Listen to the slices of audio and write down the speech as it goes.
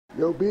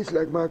Yo, bitch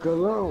like my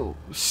cologne.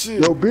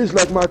 Shit. Yo, bitch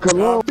like my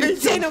cologne.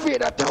 Bitch ain't no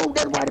Shit, I told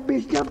that's why the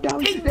bitch jumped out.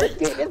 That's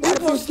You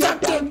supposed to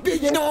stop that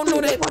bitch. You don't know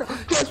that.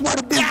 That's why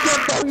the bitch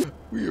jumped out.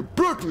 We in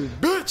Brooklyn,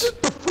 bitch.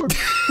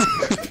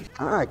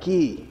 Alright,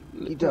 kid.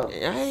 Keep up. I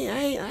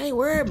ain't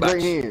worried about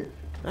Straight you. in.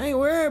 I ain't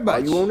worried Are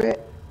about you on that?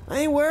 I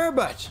ain't worried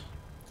about you.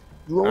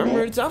 You on I'm that?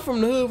 ready to talk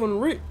from the hood, from the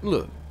Rick.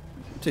 Look,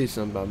 I'll tell you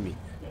something about me.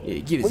 Yeah,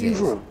 get his Where you ass.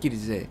 from? Get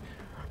his ass.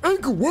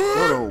 Inglewood.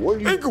 Hold on, where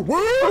you?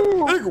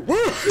 Inglewood. Inglewood.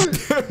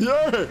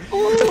 Yeah.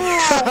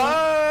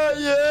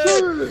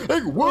 Yeah.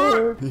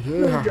 Inglewood.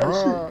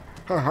 Yeah.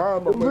 Ha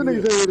my money.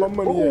 My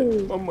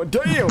money. My money.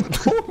 Damn.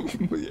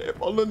 Yeah,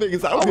 my little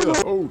niggas out here.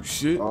 Oh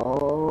shit.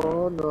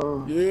 Oh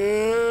no.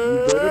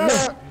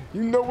 Yeah.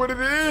 You know what it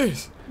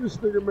is. This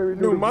nigga made me You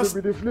know do my, the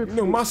flippity flip. you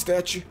know my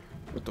statue.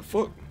 What the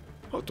fuck?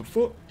 What the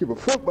fuck? Give a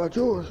fuck about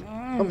yours.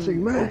 I'm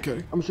saying mine.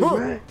 Okay. I'm saying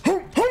mine.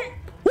 Woo!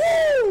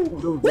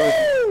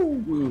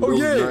 Woo! Oh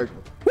yeah!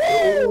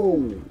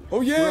 Woo! Oh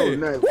yeah!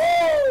 Woo!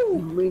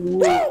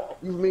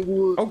 You from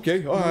Inglewood?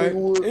 Okay, all right.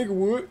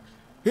 Inglewood.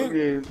 Yeah,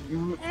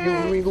 you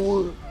from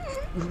Inglewood?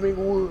 You from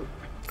Inglewood?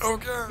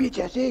 Okay. Bitch,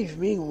 I said you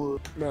from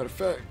Inglewood. Matter of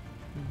fact,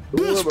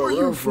 Don't worry bitch, about where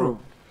where you I'm from?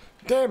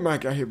 Damn, I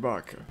got hit by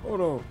a car.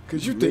 Hold on,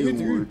 cause you think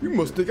you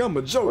must think I'm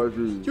a joke.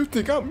 You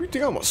think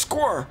I'm a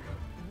square,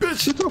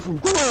 bitch. Bitch, I'm from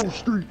Grove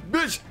Street.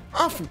 Bitch,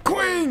 I'm from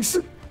Queens.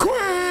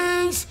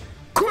 Queens.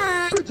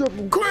 Queens. Bitch, I'm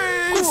from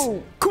Queens.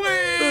 Grove.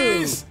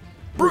 Queens.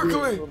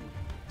 Brooklyn.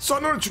 So I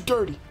know that you're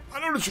dirty. I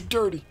know that you're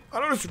dirty. I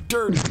know that you're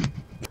dirty.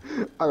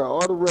 I got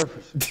all the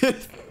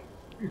references.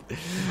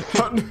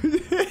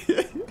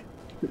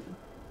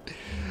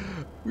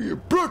 We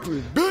in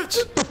Brooklyn, bitch.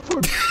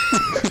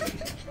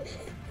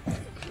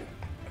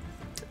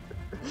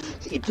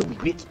 It to me,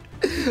 bitch.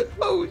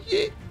 Oh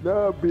shit.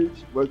 Nah,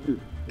 bitch. Watch this.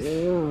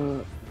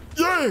 Yeah.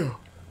 Yeah.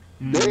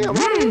 Damn.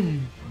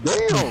 Damn.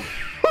 Damn.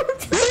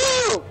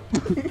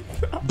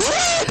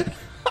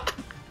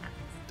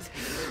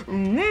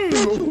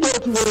 Bitch, you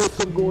thought you had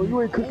something going.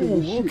 You ain't cooking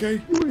with shit.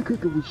 Okay. You ain't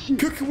cooking with shit.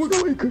 Cooking with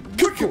You ain't cooking.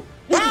 cooking.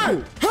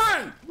 Hey,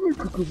 hey. You ain't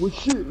cooking with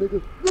shit,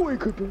 nigga. You ain't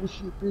cooking with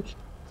shit, bitch.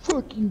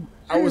 Fuck you.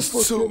 I was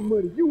fuck so- that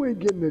money. You ain't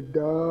getting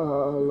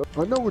 $1.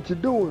 I know what you're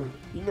doing.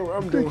 You know what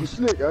I'm Think doing. you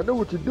slick. I know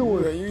what you're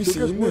doing. Yeah, you Because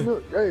see me.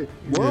 hey,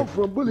 where I'm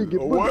from, bully get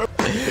bully. What?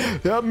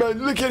 Yeah,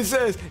 man, look at his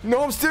ass.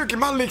 No, I'm still getting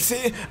my licks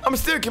in. I'm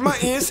still getting my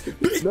ends.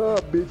 Bitch. Nah,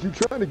 bitch, you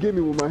trying to get me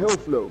with my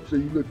health flow, so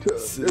you look tough.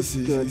 See, That's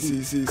see, what you see, trying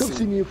to see, do. Come see.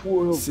 see me in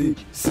full health, See,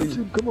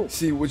 bitch. Come on.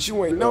 See, what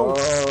you ain't know,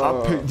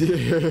 I picked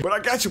it. But I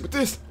got you with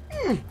this.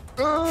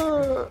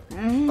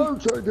 I'm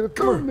trying to get a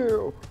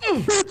thumbnail.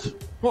 Bitch.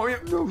 Oh,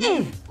 yeah.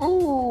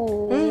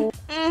 Ooh.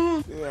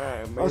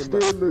 Yeah, man. I still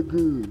look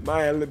good.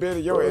 My a little bit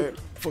of your head.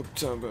 Fuck you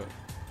talking about.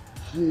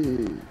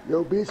 Shit.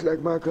 Yo, bitch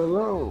like my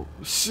cologne.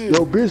 Shit.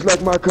 Yo, bitch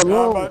like my How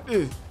cologne. about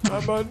this? How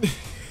about this?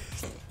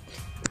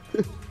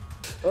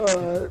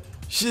 Alright.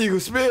 She gonna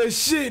smell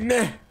shit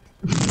now.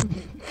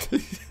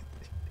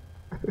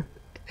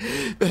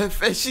 Matter of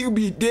fact, she gonna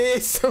be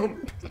dead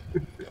something.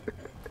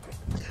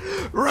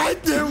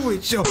 Right there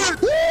with you. Get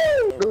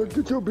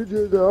your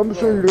bitch ass down. I'm gonna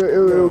show you that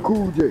LL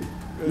Cool J.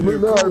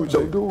 Cool J.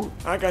 Don't do it.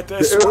 I got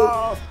that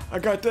suave. I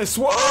got that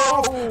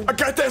suave. I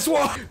got that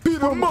suave.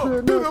 Beat him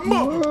up. Beat him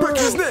up. Break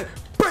his neck.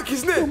 Break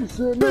his neck.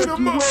 Beat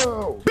him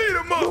up. Beat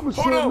him up.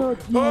 Hold on.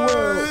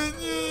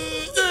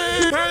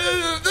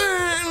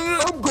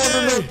 I'm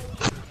gonna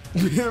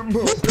Beat him up.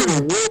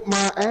 whip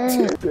my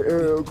ass. The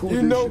LL Cool J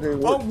You know, shit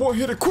ain't I'm one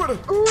hit a quitter.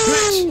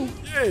 Bitch.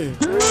 Yeah.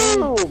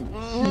 Damn.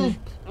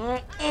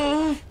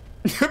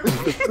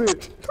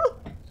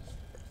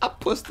 I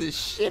pushed this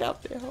shit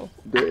out there, ho.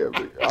 Damn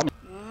it.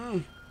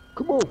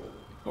 Come on.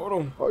 Hold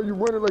on. Are you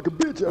running like a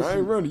bitch? I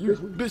ain't running. You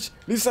bitch.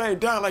 At least I ain't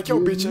die like your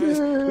bitch ass.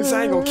 At least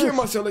I ain't gonna kill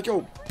myself like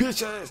your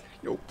bitch ass.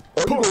 Yo,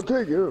 Oh, you gonna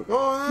take it,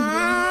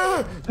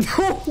 huh?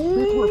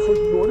 Bitch, what the fuck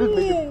you doing? This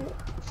nigga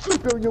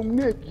flip on your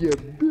neck, yeah,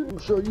 bitch. I'm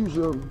show you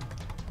something.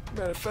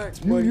 Matter of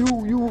fact, You.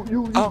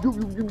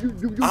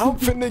 I'm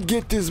finna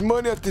get this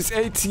money at this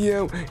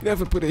ATM.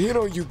 Never put a hit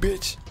on you,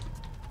 bitch.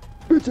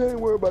 Bitch, I ain't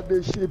worried about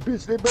that shit.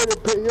 Bitch, they better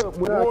pay up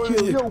when I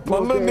kill your my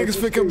little niggas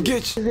finna come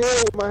get you.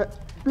 Hell, my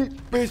bitch.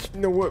 Bitch, you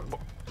know what?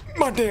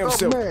 My damn I'm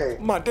self. mad.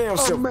 My damn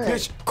self, mad.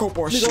 bitch.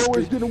 Copar Nigga shit,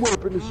 always bitch. getting a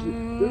weapon and shit.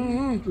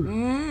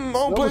 I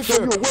don't play I'ma show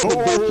fair. you a weapon,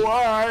 bitch.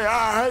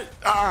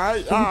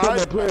 Alright. You talking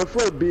about playing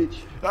fair, bitch.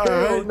 Hell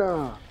Alright.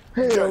 nah.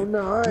 Hell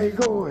nah, I ain't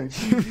going.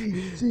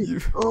 See,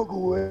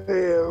 Uncle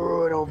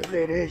Elroy don't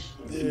play that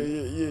shit.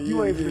 Yeah.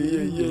 You ain't finna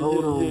use it.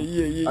 Hold on.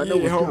 Yeah, I know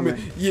what's homie. coming.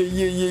 Yeah,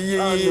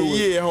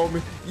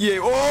 homie. Yeah,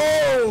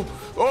 oh,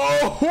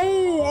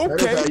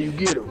 okay. That's how you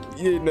get him.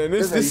 Yeah, now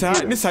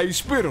this how you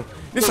spit him.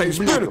 This how you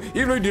spit him.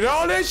 Even though you did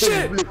all that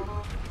shit.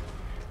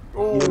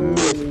 Oh,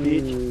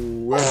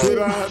 did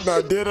I?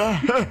 Now did I?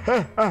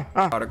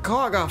 The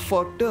car got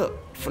fucked up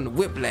from the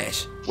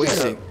whiplash. Wait a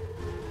second.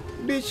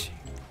 Bitch,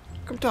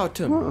 come talk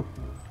to me.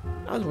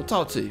 I just want to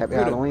talk to you. Happy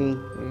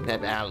Halloween.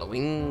 Happy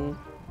Halloween.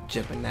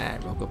 Jumping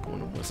night, woke up on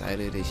the one side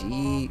of the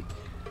sheet.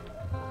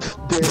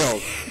 Damn.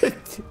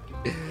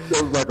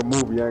 That was like a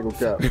movie, I ain't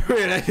gonna cap.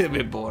 Man, I have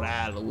been bought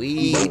out of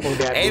weed.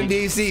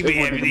 MDC,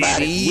 baby.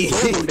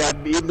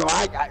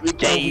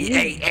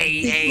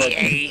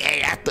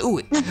 Hey, I threw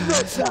it.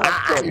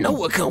 I know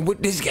what come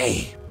with this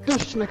game.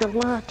 This nigga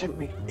lied to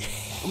me.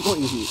 I'm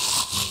going to hit.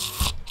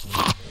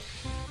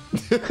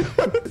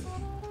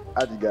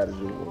 I just got to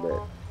do on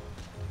that.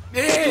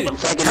 Yeah,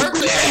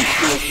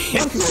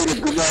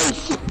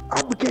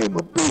 I became a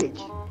bitch.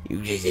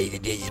 this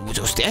is what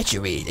your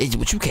stature is. This is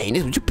what you came. This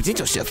is what you present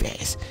yourself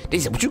as.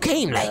 This is what you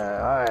came like.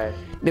 Alright.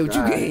 This what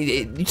you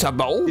came. You talk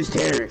about old. It's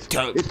Terrence.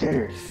 It's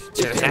Terrence.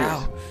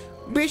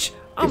 Bitch,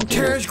 I'm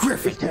Terrence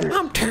Griffin.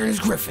 I'm Terrence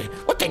Griffin.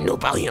 What they know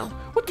about him?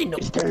 What they know?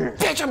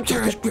 Bitch, I'm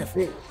Terrence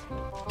Griffin.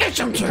 Bitch,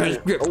 I'm Terrence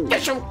Griffin.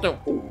 Bitch,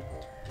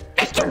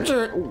 I'm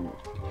Terrence.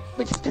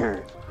 Bitch,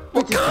 Terrence.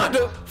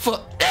 Wakanda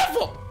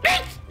forever,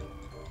 bitch.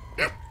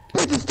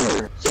 Bitch's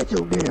turn. Shut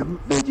your damn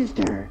bitch's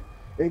turn.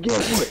 And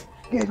guess what?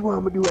 Guess what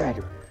I'm gonna do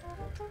after?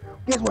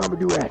 Guess what I'm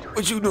gonna do after?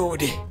 What you doing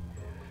with it?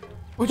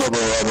 What you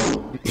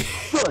doing?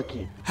 Fuck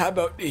it. How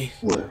about this?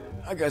 What?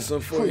 I got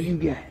something for What you.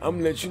 you got? I'm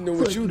gonna let you know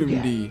what you done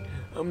did.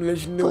 I'm gonna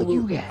let you know What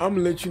you got? I'm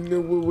gonna let you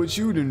know what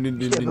you done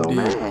did. Step on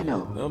mine,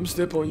 though. I'm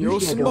step on You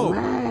your stepped on smoke.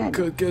 mine.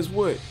 Cause guess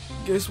what?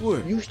 Guess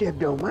what? You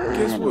stepped on mine.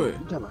 Guess what? You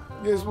talking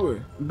about? Guess what?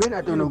 You better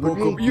not do no good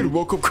thing. You done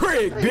woke up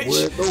Craig, bitch.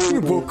 What?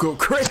 You done woke up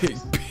Craig,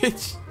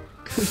 bitch.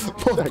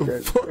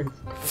 Motherfucker.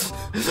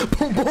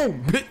 Boom,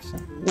 boom, bitch.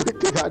 What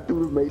did I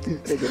do to make this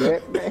nigga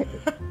that mad?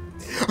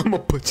 I'ma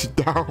put you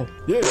down.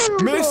 Yeah,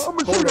 miss. I'm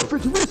gonna show that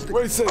futuristic.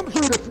 Wait a second. I'm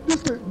gonna show that.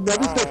 This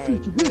that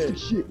futuristic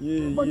shit.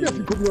 My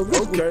nephew put me on this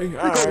one. Okay, We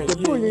call it the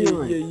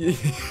boomerang. yeah.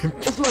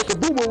 It's like a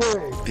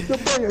boomerang. The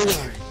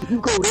boomerang. You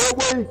go that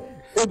way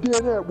and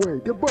then that way.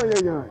 The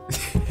boomerang.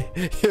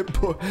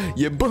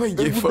 Your boy,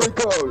 That's what they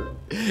call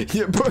it.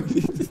 your boy.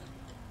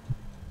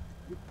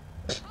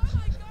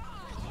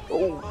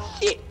 Oh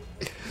shit.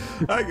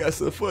 I got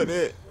some for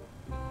that.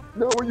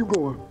 Now where you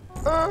going?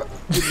 You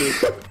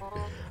missed.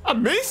 I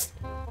missed?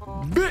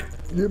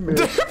 Bitch. You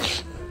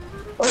missed.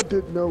 I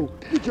didn't know.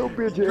 Get your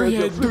bitch You ain't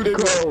ass had to do up.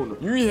 that.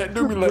 You ain't had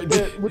to do me like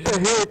that. With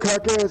that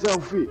Hancock ass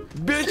outfit.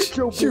 Bitch. Get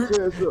your bitch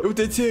ass up. What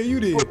they tell you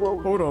then?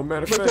 Hold on,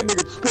 matter of Make that fact.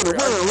 nigga spin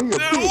around. He a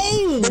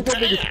bitch. Make that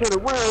nigga spin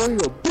around. He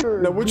a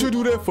bitch. Now what you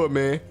do that for,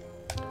 man?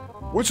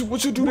 What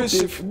you do that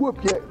shit for?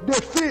 Whoop that.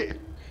 That fit.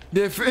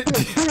 That fit.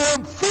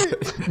 Damn fit.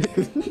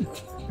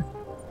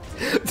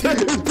 It's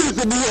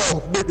pissing me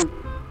off, nigga.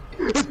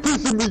 It's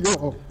pissing me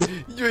off.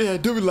 You ain't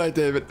had to do me like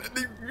that, but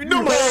you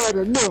know had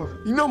enough.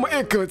 you know my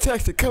income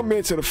tax to come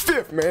into the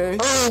 5th, man.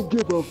 I don't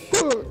give a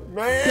fuck.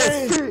 Man.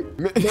 That's it,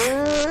 man.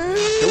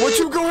 And what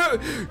you gonna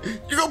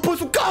put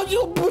some calls,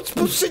 you gonna put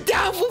some shit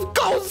down for some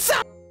calls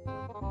out.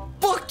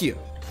 Fuck you,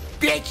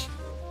 bitch.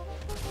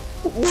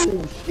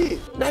 Oh shit.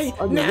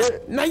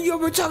 Now you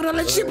over talking all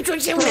that shit, but you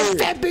ain't saying when that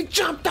fat bitch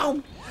jumped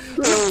on.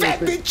 That fat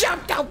bitch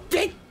jumped on,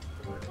 bitch.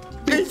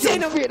 Bitch,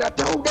 that fit. I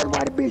told that's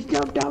why the bitch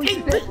jumped out. That's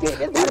why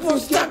the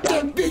bitch jumped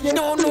out. Bitch, you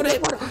don't know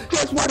that.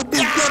 That's why the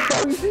bitch jumped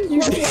out. That's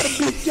why the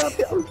bitch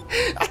jumped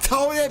out. I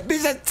told that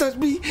bitch that touched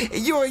me,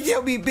 and you ain't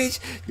yell me, bitch.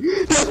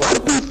 That's why the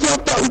bitch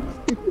jumped out.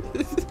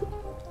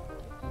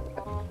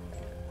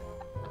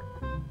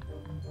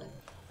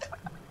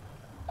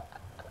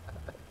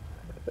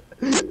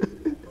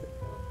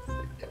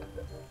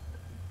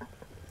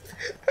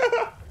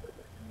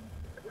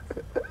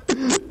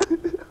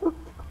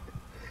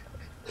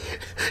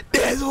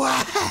 That's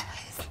why.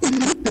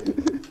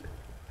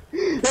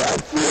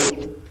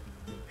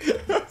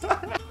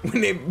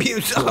 When they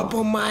bitch up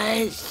on my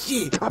ass,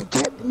 shit. I'm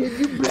telling you,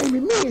 you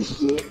blaming me and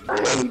shit. I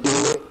ain't do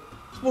it.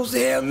 Supposed to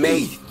have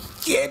me.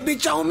 Yeah,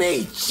 bitch on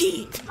me.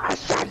 Shit. I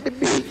shot the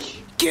bitch.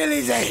 Kill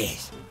his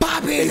ass.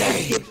 Pop his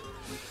ass.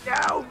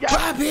 No,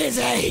 Pop his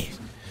ass.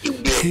 you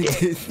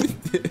did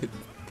that.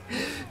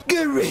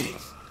 Good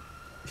riddance.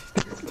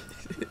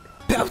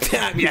 About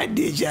time y'all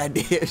did y'all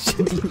damn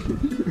shit.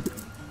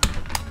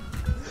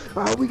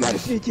 Oh, we got a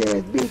shit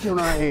ass bitch on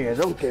our hands.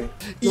 Okay.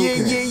 Yeah,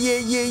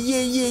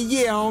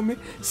 homie.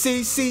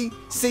 See,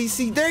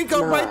 there you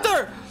go, right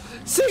there.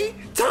 See,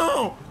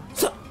 Tom,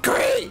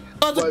 Craig,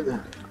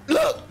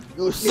 look.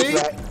 You See?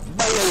 right.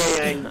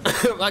 Bang.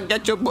 I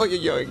got your boy,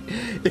 young.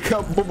 It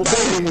come boom.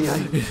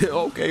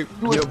 Okay.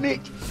 You a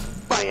snitch.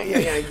 Bang.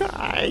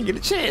 I ain't get a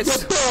chance.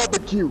 The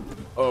barbecue.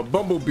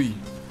 Bumblebee.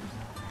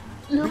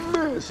 You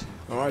missed.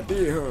 Oh, I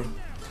did, huh?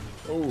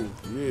 Oh,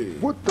 yeah.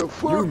 What the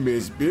fuck? You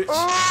missed, bitch.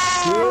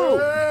 Oh!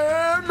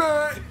 Yeah,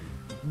 man.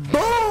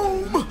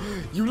 Boom!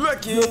 You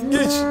lucky I ain't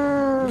get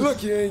you.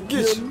 Lucky I ain't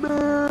get you.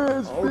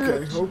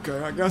 Okay.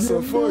 I got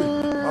something for you.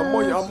 I'm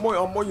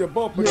on your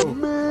bumper though.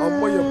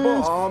 I'm on your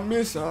bumper. I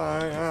miss.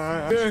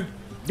 Yeah.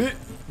 Bitch.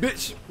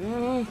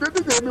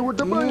 Bitch hit me with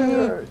the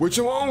money. With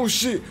your own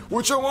shit.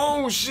 Bitch.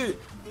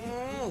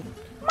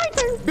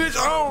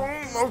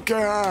 Oh.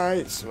 Okay.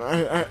 All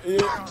right.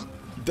 Yeah.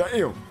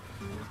 Damn.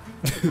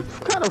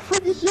 What kind of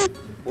freaky shit?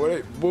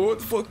 Boy, what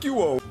the fuck you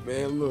on?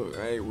 Man, look,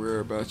 I ain't worried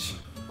about you.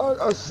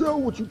 I saw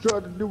what you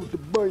tried to do with the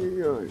bunny.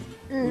 It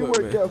ain't Look,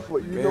 worked man. out for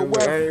you. You Man, know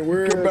why? I ain't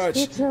worried about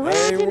you. It's I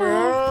ain't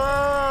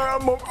worried.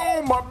 I'm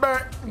on my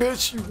back,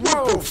 bitch, you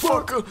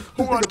motherfucker.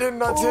 Who I did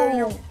not tell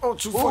you?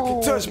 Don't you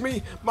fucking touch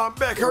me. My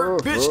back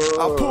hurt, bitch.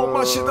 I pulled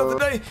my shit the other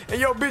day, and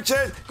your bitch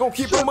ass gonna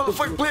keep on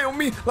motherfucking playing with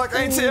me like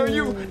I ain't telling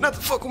you not to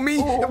fuck with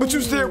me, but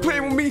you still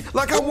playing with me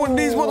like I'm one of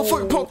these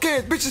motherfucking punk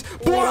ass bitches.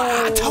 Boy,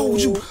 I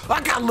told you,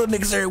 I got little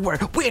niggas everywhere.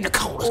 We in the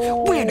corners,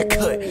 we in the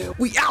cut,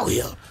 we out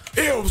here.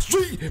 Elm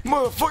Street,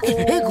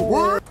 motherfucking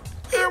Inglewood.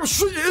 Elm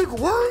Street,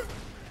 Inglewood.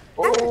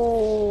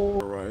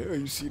 Alright,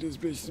 you see this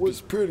bitch?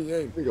 This bitch pretty,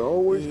 ain't it? Nigga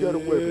always got a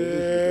weapon.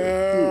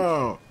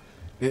 Yeah.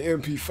 The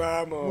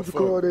MP5 motherfucker. What you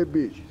call that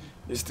bitch?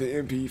 It's the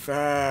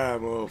MP5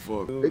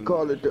 motherfucker. They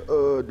call it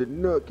the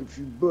nuck if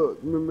you buck.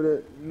 Remember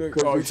that?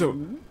 Nigga, oh, you told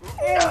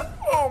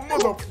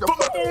motherfucker.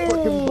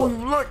 Oh,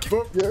 you lucky.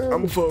 Yeah.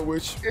 I'm fuck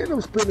with you. And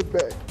I'm spinning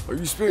back. Are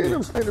you spinning? And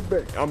I'm spinning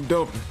back. I'm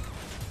dumping.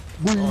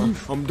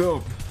 Weave. I'm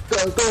dumping.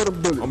 Throw the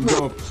bullet. I'm Look,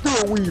 dumping.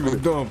 Still weaving. I'm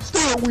dumping.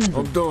 Still weaving.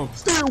 I'm dumping.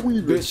 Still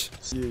weaving. Bitch.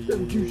 That's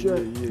what you shot.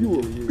 You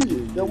a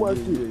bitch. Now watch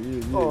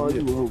this. Oh,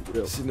 you a hope.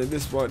 Yeah. See, now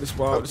this why.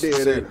 I'm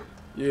dead.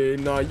 Yeah,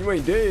 nah, you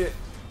ain't dead.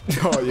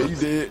 Oh, yeah, you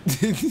dead.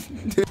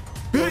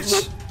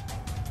 Bitch.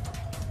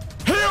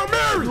 Hail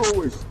Mary. You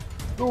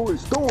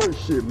always throwing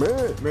shit,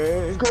 man.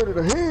 Cut in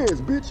the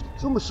hands, bitch.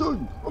 So I'm gonna show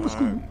you. I'm gonna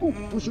show you. I'm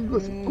gonna show you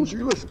lesson. I'm gonna show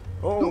you lesson.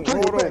 Don't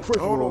turn your back first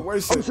of all. Wait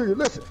a second. I'm gonna show you a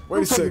lesson.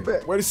 Wait a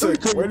second. Wait a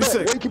second. Why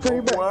you keep turning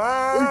your back?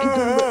 Why you keep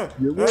turning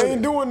your back? I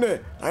ain't doing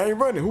that. I ain't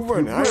running. Who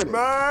running?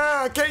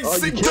 I can't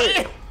see.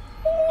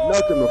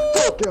 Knock him the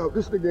fuck out.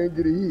 This nigga ain't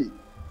get a hit.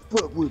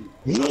 Fuck with me.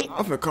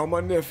 I'm finna call my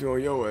nephew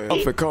on your ass. I'm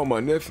finna call my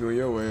nephew on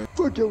your ass.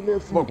 Fuck your nephew.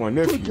 Fuck my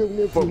nephew. Fuck your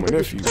nephew. Fuck my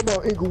nephew. Talk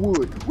about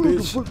Inglewood. What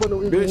the fuck about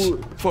no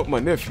Inglewood? Bitch, fuck my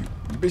nephew.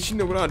 Bitch, you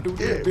know what I do,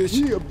 Yeah, bitch.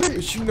 Yeah,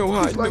 bitch. You know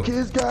how I like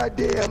his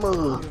goddamn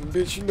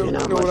bitch, you know what I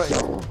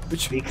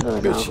bitch, you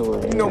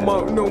know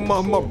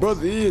my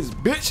brother is,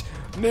 bitch.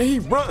 Nigga, he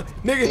run,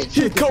 nigga,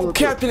 he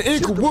co-captain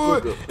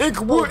Inglewood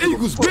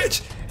Eagles,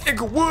 bitch.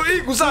 Inglewood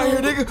Eagles out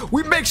here, nigga.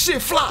 We make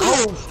shit fly,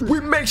 ho. We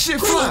make shit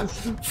fly.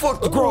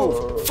 Fuck the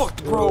Grove. Fuck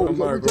the Grove. I'm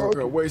alright,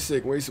 girl. Wait a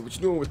second. What you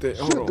doing with that?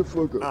 Hold on.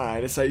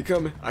 Alright, that's how you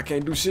coming. I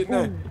can't do shit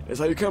now. That's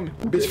how you coming.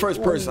 Bitch,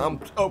 first person.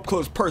 I'm up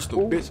close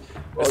personal, bitch.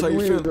 That's how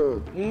you feel.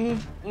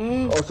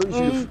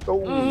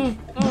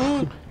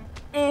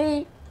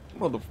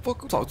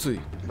 Motherfucker, talk to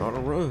you. No,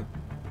 don't run.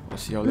 I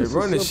see how they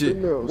run this shit.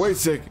 Wait a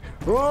second.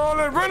 Oh,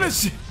 they run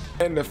this shit.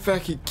 And the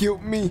fact he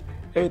killed me.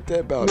 Ain't that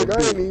about it?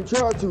 I ain't even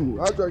try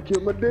to. I tried to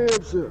kill my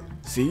damn self.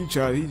 See, you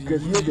tried.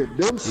 Cause nigga,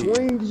 them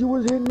swings you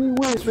was hitting me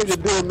with,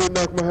 nigga, damn near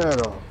knock my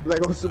hat off.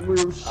 Like on some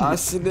real shit. I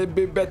sent that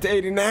bitch back to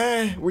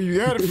 89. Where you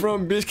got it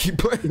from, bitch? Keep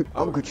playing.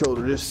 I'm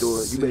controlling this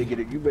story. You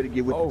better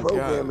get with the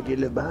program and get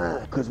left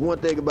behind. Cause one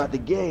thing about the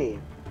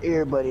game,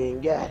 everybody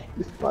ain't got it.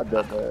 This is my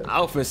dumb ass. I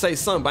often say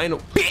something, but I ain't no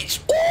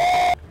bitch.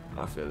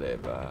 I feel that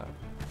vibe.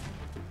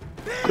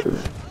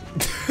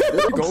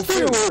 I'm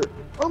still hurt.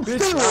 I'm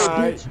still hurt,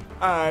 bitch.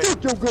 Alright.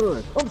 Take your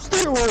gun. I'm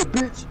still hurt,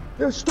 bitch.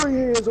 There's straight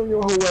hands on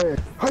your whole ass.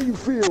 How you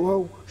feel,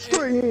 ho?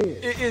 Straight hands.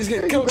 It has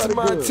come to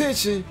my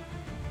attention.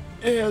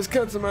 It has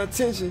come to my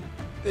attention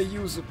that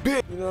you was a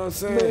bitch. You know what I'm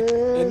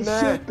saying? Man,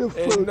 shut the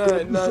fuck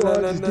up.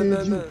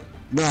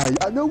 Nah,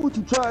 I know what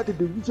you tried to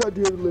do. You tried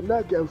to do a little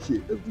knockout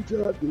shit. That's what you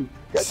tried to do.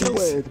 Got your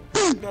ass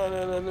beat.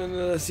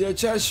 No. See, I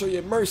tried to show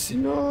you mercy.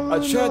 No, I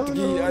tried to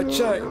give you, I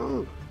tried.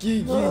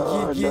 Yeah,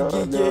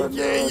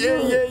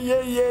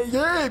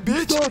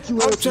 bitch. I'm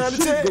trying to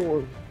tell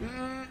you.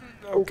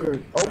 Okay.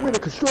 I'm in a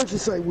construction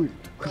site with you.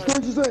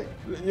 Construction site?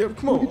 Yeah,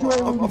 come on. I'm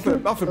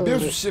finna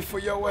build some shit for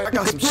your ass. I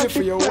got some shit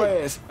for your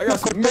ass. I got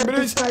some. Remember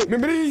these, bitch?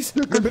 Remember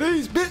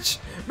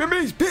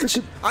these,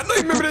 bitch? I know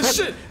you remember this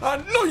shit. I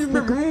know you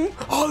remember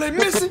all that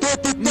missing.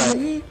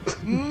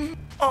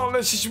 All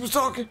that shit you was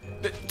talking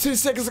 10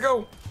 seconds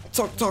ago.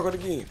 Talk it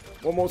again.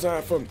 One more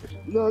time for me.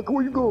 Nah,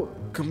 where you going?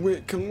 Come with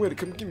it. Come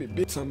give me a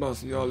bitch. Talking about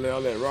some all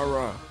that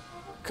rah.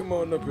 Come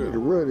on up here.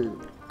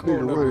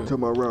 Nigga running to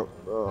my route.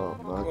 Oh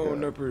my God. Come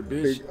on up here,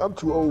 bitch. Nigga, I'm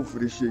too old for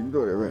this shit. You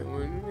know that, right?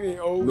 You ain't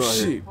old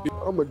shit.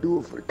 I'm gonna do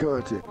it for the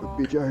content, but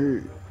bitch, I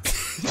heard.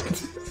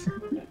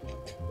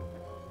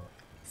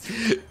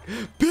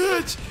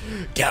 Bitch,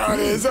 got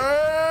his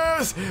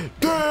ass.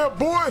 Damn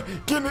boy,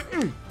 get it.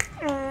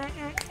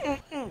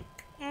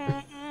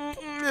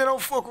 Yeah,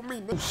 don't fuck with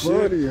me. No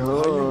shit. Funny, huh? How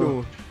you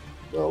doing?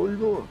 Nah, where you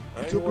going? I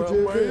ain't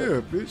going right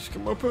here, bitch.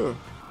 Come up here.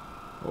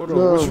 Hold on,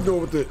 no. What you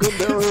doing with that? Come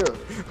down here.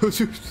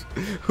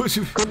 What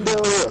you? Come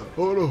down here.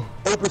 Hold on.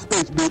 Open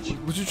space, bitch.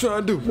 What you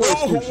trying to do?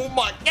 Oh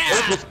my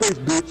God. Open space,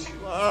 bitch.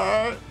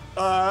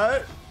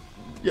 Alright.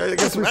 Yeah, I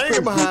got some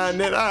anger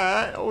behind that.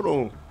 Alright, hold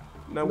on.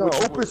 Now, no,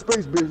 open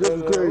space, bitch.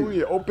 That's crazy. Oh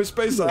yeah, open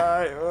space.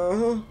 Alright.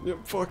 Yep.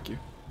 Fuck you.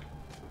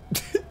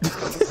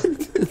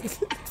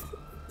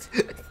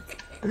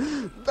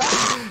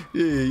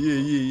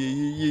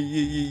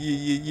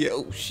 Yeah.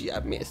 Oh shit,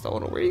 I missed.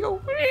 Hold on, where you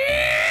go?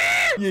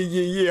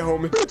 Yeah,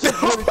 homie.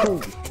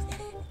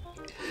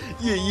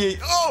 Yeah.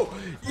 Oh,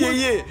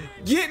 yeah.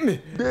 Get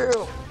me.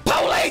 Damn.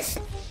 Police!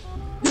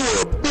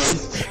 Yeah,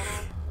 bitch.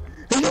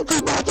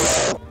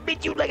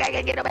 Bitch, you look like I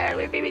can get up out of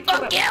here, baby.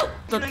 Fuck you!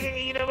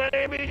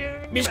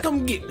 Bitch,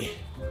 come get me.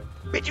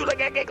 Bitch, you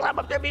like I can't climb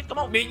up there, bitch. Come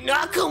on, bitch. No,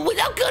 I'll come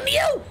to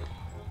you.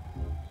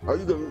 Are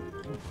you gonna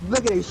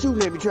look at they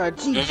shooting at me trying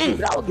to cheat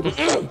shit? I don't give a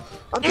fuck.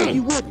 I'm telling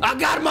you what. I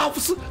got him,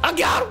 officer. I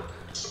got him.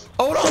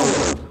 Hold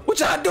on. What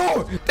y'all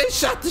doing? They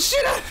shot the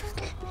shit out of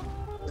me.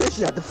 They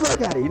shot the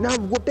fuck out of you. Now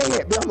I'm whoop they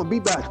at, but I'm gonna be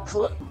back.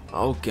 Fuck.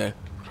 Okay.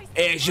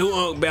 Ask your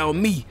uncle about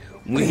me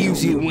when he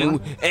was here.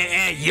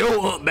 Ask your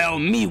uncle about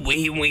me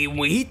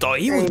when he thought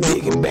he was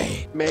big and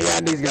bad. Man,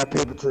 y'all niggas got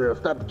paper trail.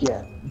 Stop the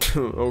cat.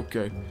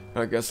 Okay.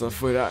 I got something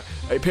for that.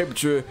 Hey, paper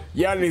trail.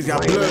 Y'all niggas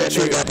got blood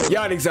trail.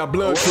 Y'all niggas got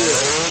blood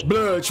trail.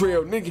 Blood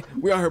trail, nigga.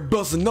 We out here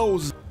busting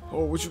noses.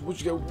 Oh, what you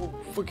got?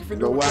 What you finna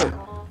do with that?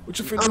 What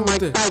you finna do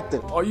with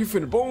that? Oh, you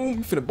finna boom?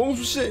 You finna boom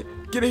some shit?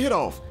 Get a hit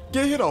off.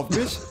 Get a hit off,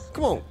 bitch.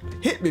 Come on.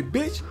 Hit me,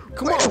 bitch.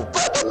 Come on.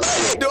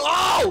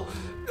 Oh!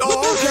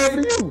 Oh,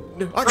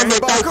 okay. I got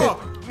hit by a car.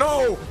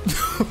 No.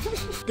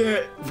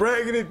 That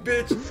raggedy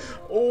bitch.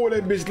 Oh,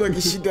 that bitch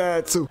lucky she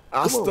died too.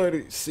 I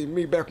studied, see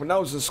me back when I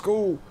was in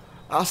school,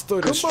 I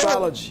studied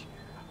astrology.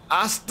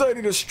 I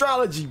studied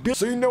astrology, bitch.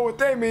 So you know what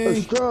that means?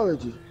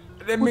 Astrology.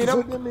 That mean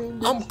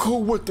I'm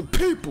cool with the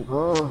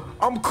people.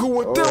 I'm cool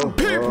with them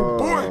people,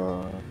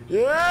 boy.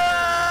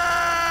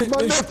 Yeah.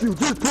 My nephew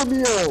just put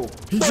me on.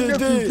 He just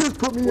did. Just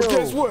put me on.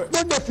 Guess what?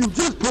 My nephew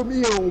just put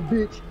me on,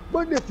 bitch.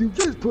 My nephew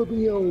just put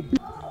me on, bitch.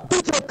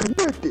 Bitch, I'm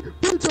connected.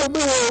 Bitch, I'm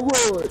on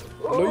RolePlay.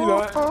 No, you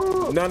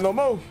not. Not no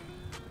more.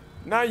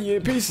 Now you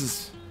in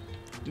pieces.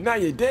 Now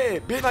you're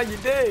dead, bitch. Now you're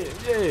dead.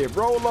 Yeah,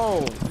 roll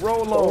on.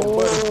 Roll on,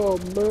 oh,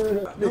 buddy.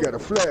 Man. They got a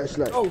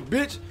flashlight. Oh,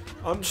 bitch.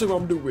 I'm sure what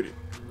I'm gonna do with it.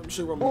 I'm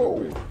sure what I'm gonna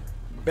do with it.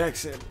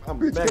 Bitch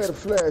got a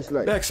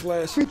flashlight.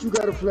 Backsplash. Bitch, you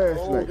got a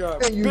flashlight. Oh,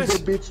 God. And use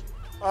it, bitch.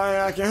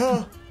 I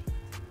can't,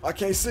 I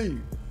can't see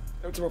you.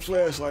 Let me turn my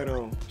flashlight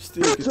on.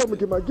 Still. Bitch, tell me,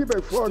 get back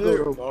before I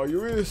go. Oh,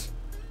 you is?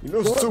 You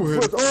know it's a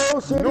two-hitter.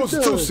 You know it's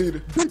a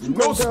two-seater. You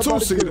know it's a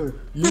two-seater.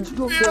 Bitch, you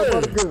gonna die by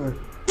the gun.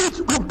 Bitch,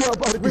 you gonna die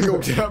by the gun. We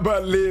gonna die by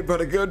the lead, by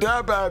the gun,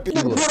 die by the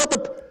gun.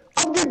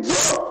 I'm getting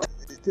jumped.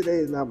 Today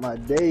is not my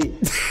day.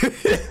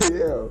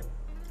 Yeah.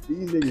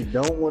 These niggas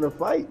don't want to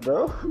fight,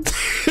 bro.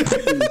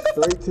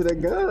 Straight to the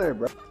gun,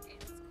 bro.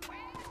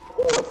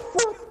 Who the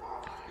fuck?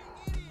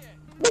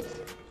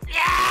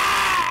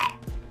 Yeah!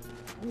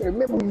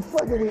 Remember we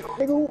fucking with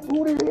nigga,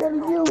 who the hell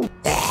are you?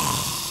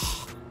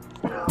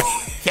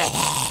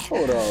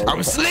 Hold on.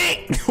 I'm slick.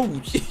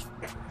 Oh, shit.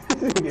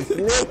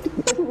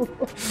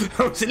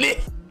 I'm slick.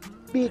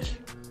 Bitch.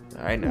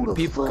 All right, now the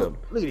people come.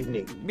 Look at this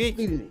nigga.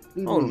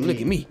 Bitch. Oh, look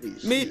at me.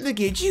 Man, look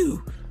at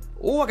you.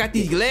 Oh, I got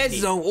these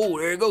glasses on. Oh,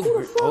 there you go.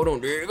 Hold on,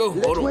 there you go.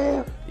 Hold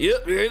on.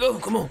 Yep, there you go.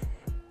 Come on.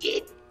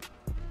 Bitch.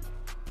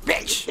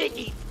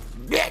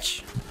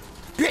 Bitch.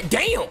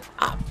 Damn.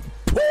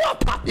 I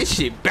pop this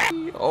shit back.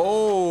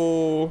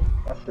 Oh.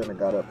 I shouldn't have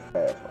got up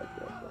fast like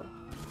that,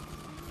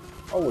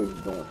 bro. Always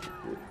doing some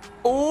shit.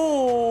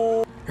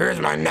 Oh. Here's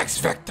my next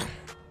victim.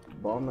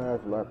 Bum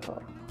ass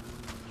laptop.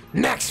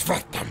 Next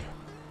victim.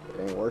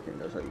 It ain't working.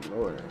 That's how you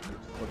know it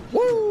ain't.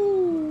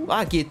 Woo.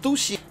 I get through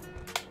shit.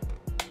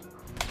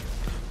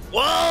 Whoa.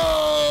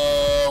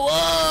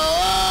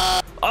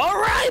 All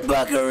right,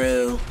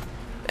 Buckaroo.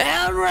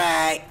 All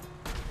right.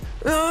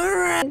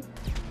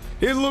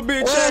 Here's a little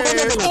bit of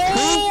change.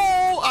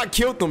 Oh, I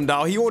killed him,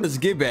 dog. He wanted us to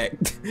get back.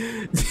 That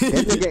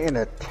nigga in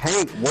a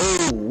tank.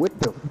 Whoa, what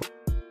the